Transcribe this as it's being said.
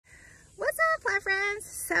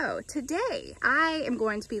So today I am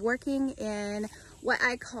going to be working in what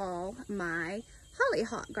I call my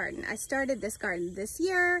hollyhock garden. I started this garden this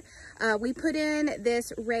year. We put in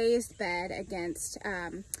this raised bed against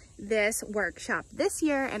this workshop this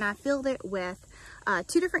year, and I filled it with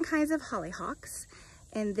 2 different kinds of hollyhocks,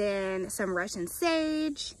 and then some Russian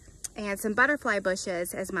sage and some butterfly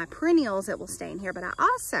bushes as my perennials that will stay in here. But I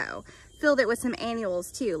also filled it with some annuals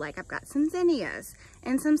too. Like I've got some zinnias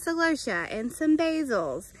and some celosia and some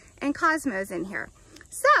basils and cosmos in here.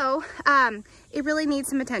 So it really needs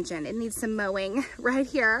some attention. It needs some mowing right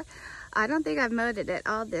here. I don't think I've mowed it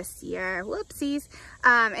all this year. Whoopsies.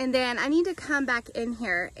 And then I need to come back in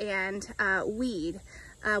here and weed.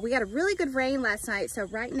 We got a really good rain last night, so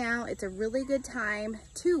right now it's a really good time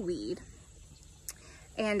to weed.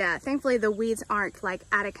 And thankfully the weeds aren't like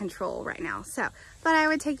out of control right now. So, but I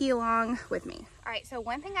would take you along with me. All right, so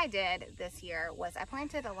one thing I did this year was I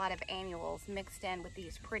planted a lot of annuals mixed in with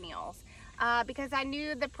these perennials because I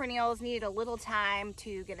knew the perennials needed a little time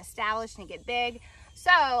to get established and get big.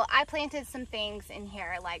 So I planted some things in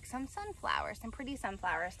here, like some sunflowers, some pretty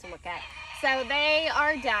sunflowers to look at. So they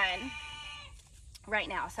are done right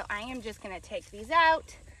now. So I am just gonna take these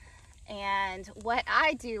out. And what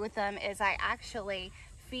I do with them is I actually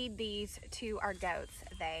feed these to our goats.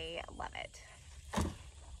 They love it.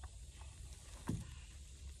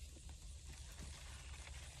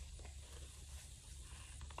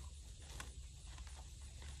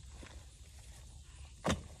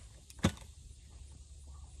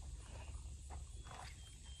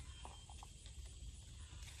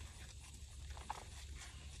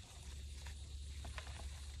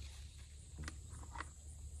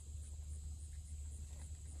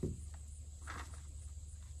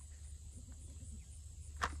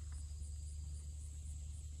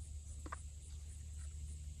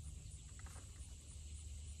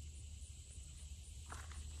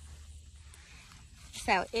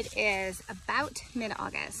 So it is about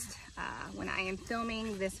mid-August when I am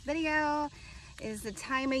filming this video. Is the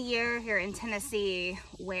time of year here in Tennessee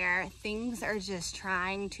where things are just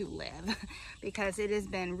trying to live because it has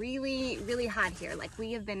been really, really hot here. Like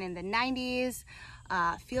we have been in the 90s,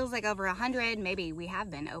 feels like over 100, maybe we have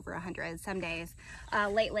been over 100 some days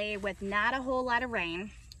lately with not a whole lot of rain.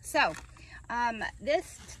 So at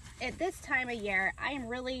this time of year, I am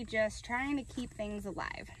really just trying to keep things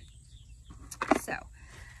alive. So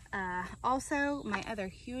also my other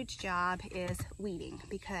huge job is weeding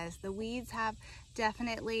because the weeds have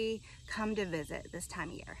definitely come to visit this time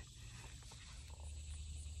of year.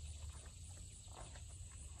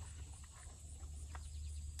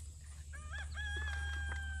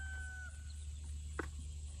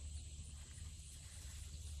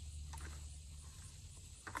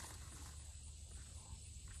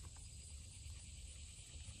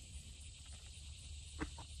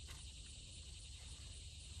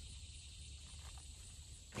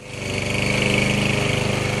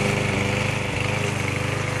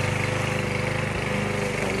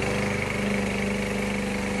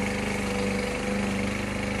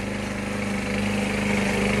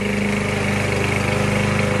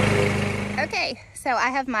 So I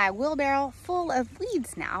have my wheelbarrow full of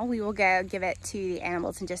weeds now. We will go give it to the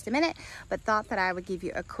animals in just a minute, but thought that I would give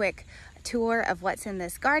you a quick tour of what's in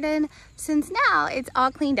this garden since now it's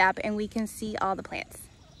all cleaned up and we can see all the plants.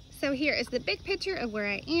 So here is the big picture of where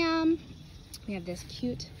I am. We have this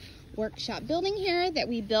cute workshop building here that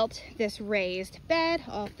we built this raised bed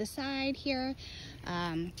off the side here.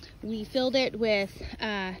 We filled it with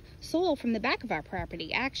soil from the back of our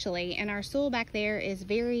property actually, and our soil back there is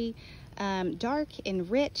very dark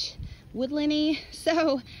and rich, woodlandy.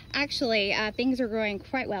 So actually things are growing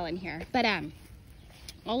quite well in here. But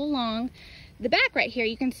all along the back right here,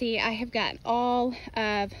 you can see I have got all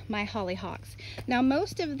of my hollyhocks. Now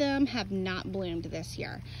most of them have not bloomed this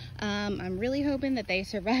year. I'm really hoping that they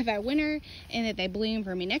survive our winter and that they bloom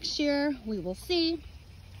for me next year. We will see.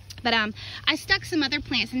 But I stuck some other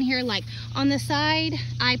plants in here, like on the side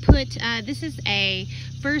I put, this is a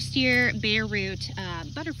first year bare root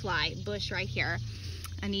butterfly bush right here.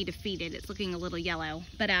 I need to feed it, it's looking a little yellow.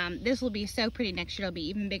 But this will be so pretty next year, it'll be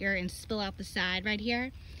even bigger and spill out the side right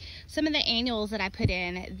here. Some of the annuals that I put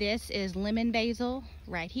in, this is lemon basil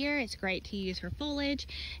right here. It's great to use for foliage.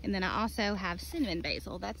 And then I also have cinnamon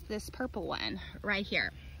basil, that's this purple one right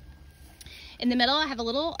here. In the middle I have a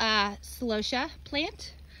little celosia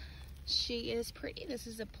plant. She is pretty. This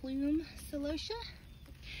is a plume celosia.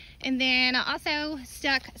 And then I also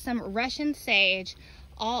stuck some Russian sage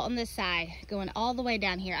all on this side, going all the way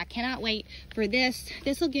down here. I cannot wait for this.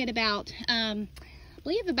 This will get about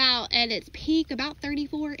believe about at its peak about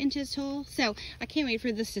 34 inches tall. So I can't wait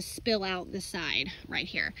for this to spill out the side right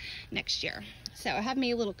here next year. So I have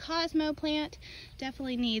me a little Cosmo plant,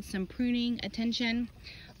 definitely needs some pruning attention.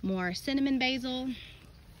 More cinnamon basil.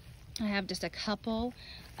 I have just a couple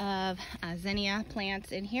of zinnia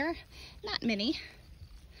plants in here, not many,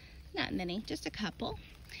 just a couple.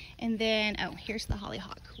 And then, oh, here's the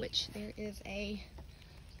hollyhock, which there is a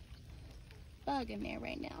bug in there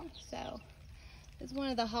right now. So it's one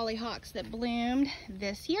of the hollyhocks that bloomed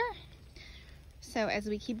this year. So as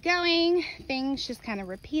we keep going, things just kind of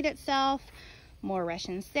repeat itself. More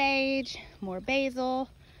Russian sage, more basil,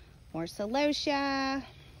 more celosia.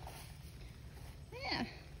 Yeah,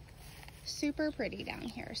 super pretty down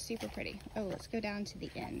here, super pretty. Oh, let's go down to the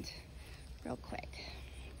end real quick.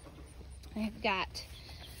 I've got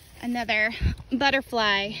another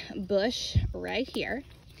butterfly bush right here,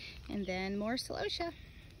 and then more celosia.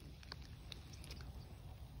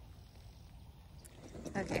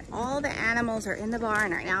 Okay, all the animals are in the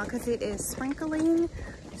barn right now because it is sprinkling.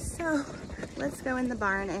 So let's go in the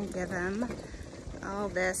barn and give them all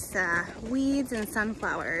this weeds and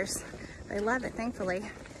sunflowers. They love it, thankfully.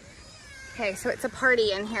 Okay, so it's a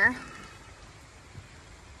party in here.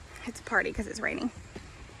 It's a party because it's raining.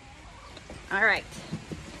 All right,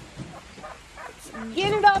 let's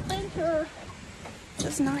get it up in here. It's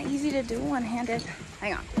just not easy to do one-handed.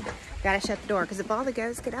 Hang on, gotta shut the door because if all the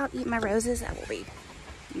ghosts get out, eat my roses, that will be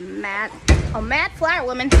mad. Oh, mad flower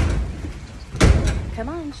woman. Come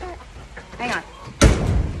on, shut. Hang on.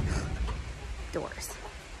 Doors.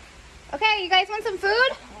 Okay, you guys want some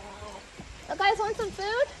food? You guys want some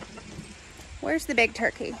food? Where's the big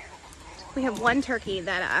turkey? We have one turkey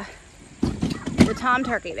that, the tom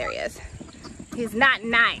turkey, there he is. He's not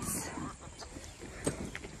nice.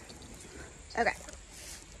 Okay.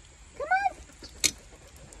 Come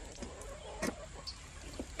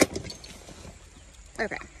on.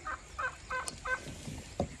 Okay.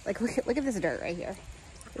 Like, look at this dirt right here.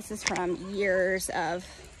 This is from years of,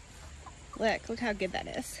 look how good that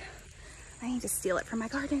is. I need to steal it from my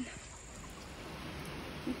garden.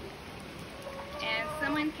 And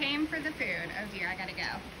someone came for the food. Oh dear, I gotta go.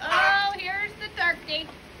 Oh, here's the turkey.